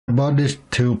Bought this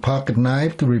 2 pocket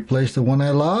knife to replace the one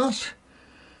I lost.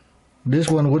 This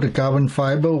one with the carbon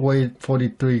fiber weighed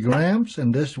 43 grams,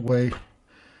 and this weighed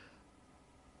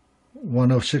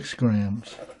 106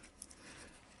 grams.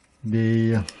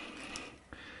 The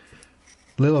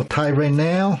little tight right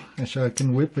now, so I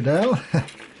can whip it out.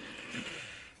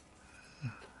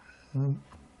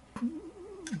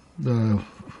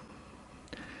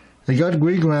 I got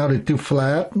regrounded to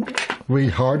flat,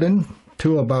 rehardened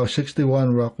to about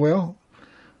 61 Rockwell.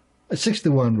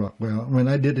 61 Rockwell. I mean,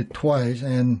 I did it twice,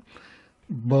 and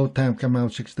both times come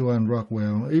out 61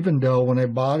 Rockwell. Even though when I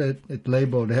bought it, it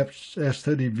labeled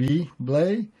S30V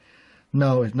blade.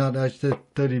 No, it's not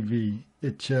S30V.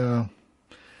 It's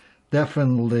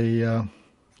definitely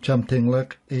something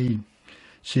like a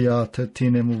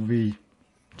CR13 MOV,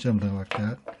 something like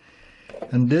that.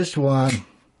 And this one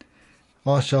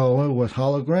also was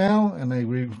hollow ground, and I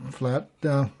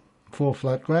full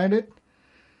flat grinded.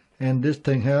 And this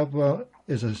thing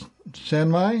is a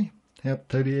san-mai, have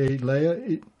 38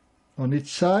 layer on each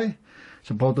side.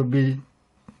 Supposed to be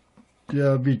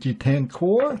the VG10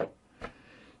 core.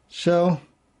 So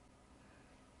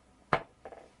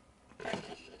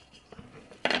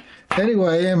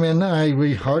anyway, I mean, I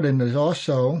rehardened this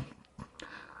also,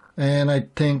 and I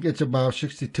think it's about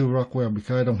 62 Rockwell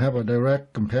because I don't have a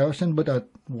direct comparison. But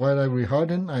while I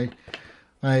rehardened,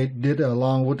 I did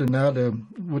along with another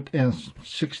with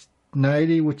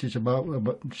N690, which is about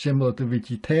similar to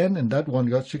VG10, and that one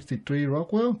got 63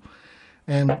 Rockwell.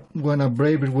 And when I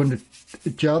braided it with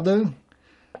each other,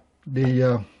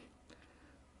 the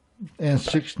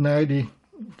N690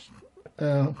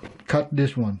 cut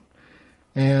this one,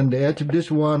 and the edge of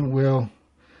this one will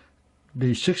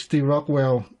the 60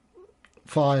 Rockwell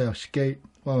fire escape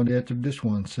on the edge of this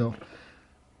one. So,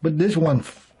 but this one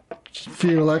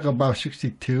feel like about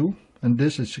 62, and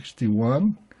this is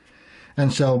 61,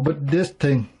 and so, but this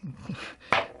thing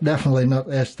definitely not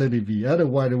S30V.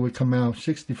 Otherwise, it would come out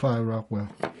 65 Rockwell.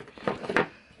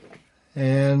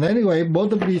 And anyway,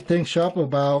 both of these things sharp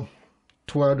about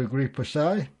 12 degrees per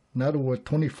side. In other words,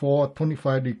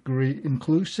 25 degree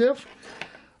inclusive.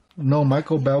 No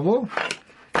micro bevel.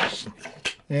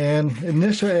 And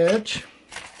initial edge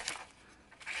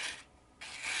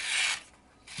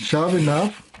sharp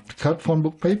enough to cut phone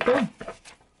book paper.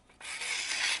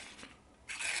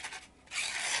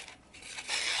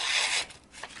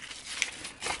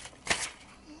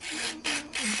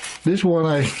 This one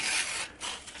I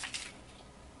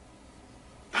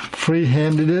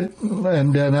free-handed it,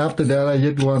 and then after that I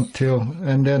did one too,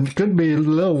 and then could be a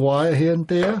little wire here and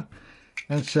there,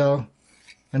 and so,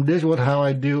 and this is how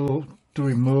I do to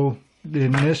remove the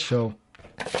initial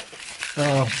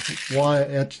wire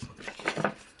edge.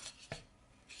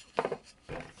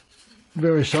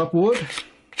 Very soft wood.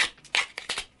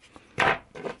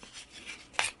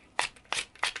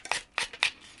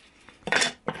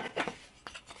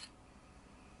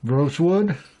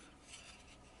 Rosewood.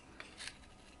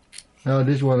 Now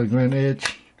this was a grain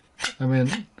edge. I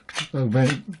mean,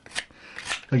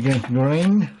 against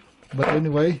grain. But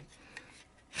anyway,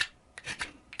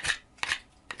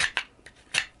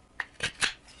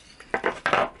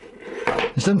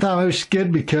 sometimes I was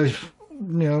scared because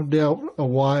there's a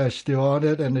wire still on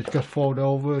it, and it got folded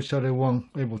over, so they weren't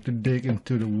able to dig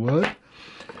into the wood.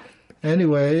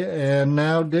 Anyway, and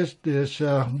now this is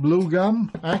blue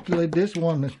gum. Actually, this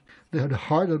one is the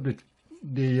heart of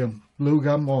the blue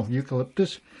gum or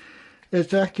eucalyptus.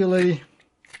 It's actually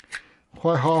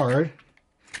quite hard,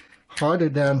 harder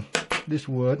than this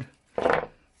wood.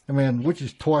 I mean, which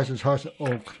is twice as hard as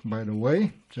oak, by the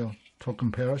way. So for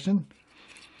comparison.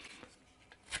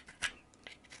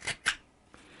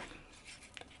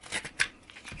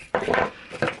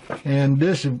 And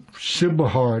this is super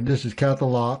hard. This is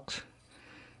Catalox.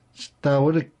 Start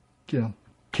with a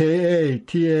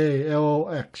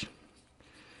K-A-T-A-L-O-X.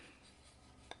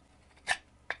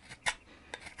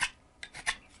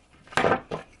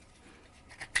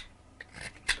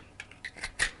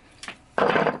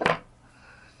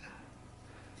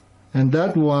 And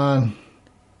that one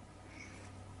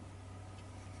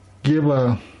give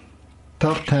a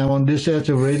tough time on this edge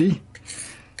already.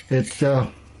 It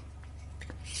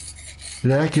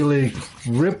actually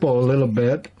ripple a little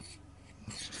bit,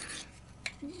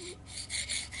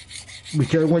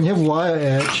 because when you have wire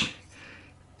edge,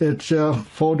 it's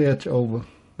fold edge over.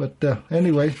 But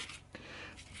anyway,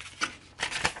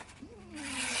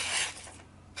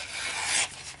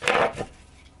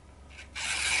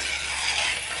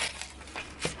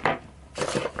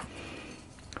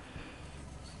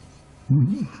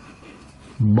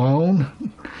 bone.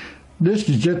 This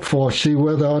is just for see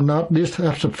whether or not this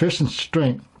has sufficient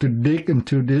strength to dig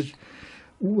into this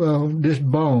this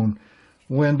bone.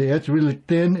 When the edge really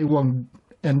thin, it won't,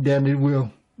 and then it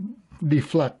will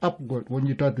deflect upward when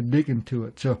you try to dig into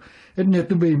it. So it needs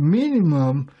to be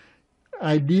minimum.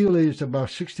 Ideally, it's about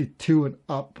 62 and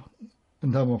up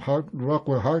in terms of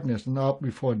rockwell hardness and up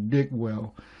before dig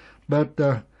well. But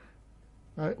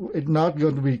it's not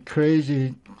going to be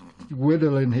crazy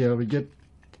whittling here. We get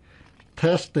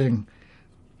testing.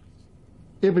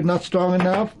 If it's not strong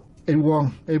enough, it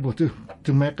won't able to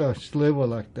make a sliver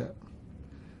like that.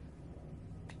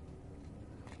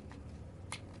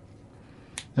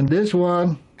 And this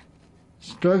one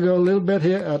struggle a little bit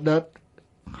here at that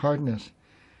hardness,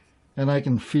 and I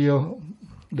can feel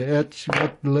the edge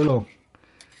got a little.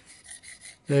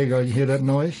 There you go. You hear that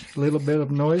noise? A little bit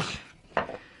of noise.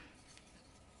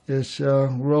 It's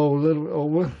roll a little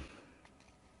over.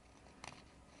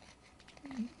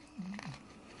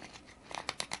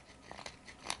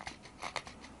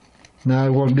 Now I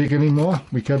won't dig anymore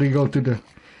because we go to the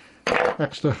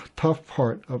extra tough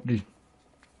part of the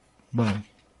bone.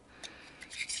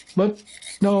 But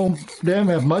no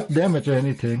damage, much damage or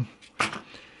anything. I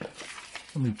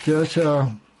mean, just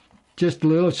a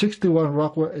little 61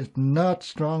 Rockwell is not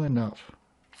strong enough.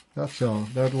 That's all.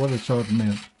 That's what it's all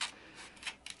meant.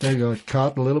 There you go. It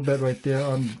caught a little bit right there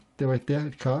right there.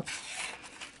 It caught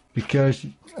because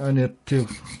I need to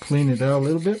clean it out a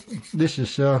little bit. This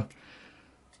is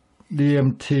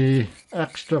DMT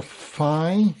extra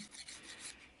fine.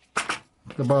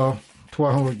 About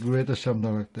 1200 grit or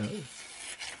something like that.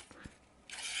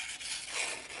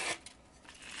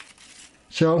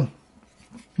 So,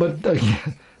 but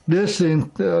this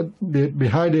in the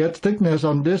behind the edge thickness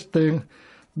on this thing,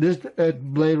 this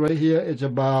blade right here is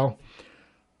about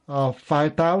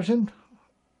 5,000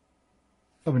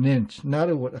 of an inch. Now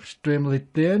it was extremely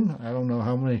thin. I don't know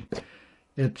how many.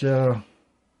 It's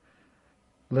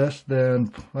less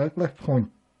than like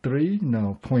 0.3,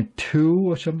 no, 0.2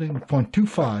 or something,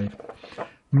 0.25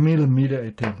 millimeter, I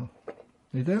think.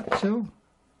 Is that so?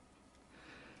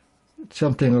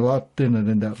 Something a lot thinner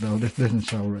than that, though. This doesn't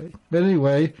sound right. But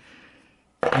anyway,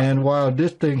 and while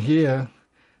this thing here,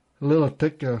 a little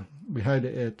thicker behind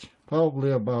the edge, probably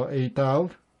about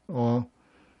 8,000 or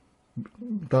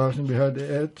 1,000 behind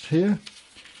the edge here.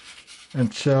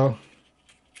 And so,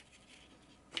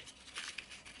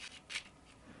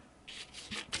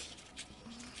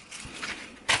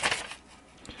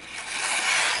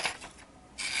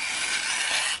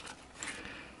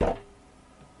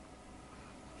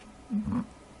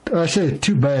 I say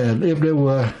too bad. If there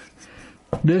were,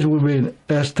 this would be an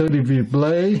S30V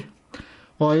blade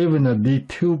or even a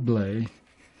D2 blade,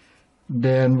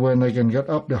 then when I can get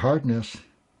up the hardness,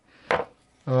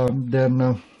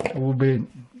 then it would be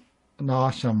an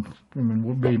awesome, I mean,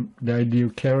 would be the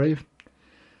ideal carry.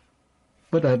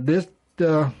 But at this,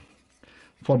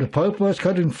 for the purpose,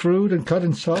 cutting fruit and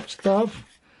cutting soft stuff,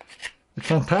 it's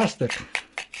fantastic.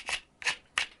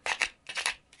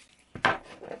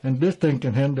 And this thing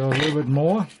can handle a little bit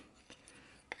more.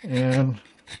 And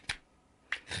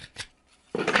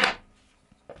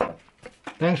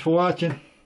thanks for watching.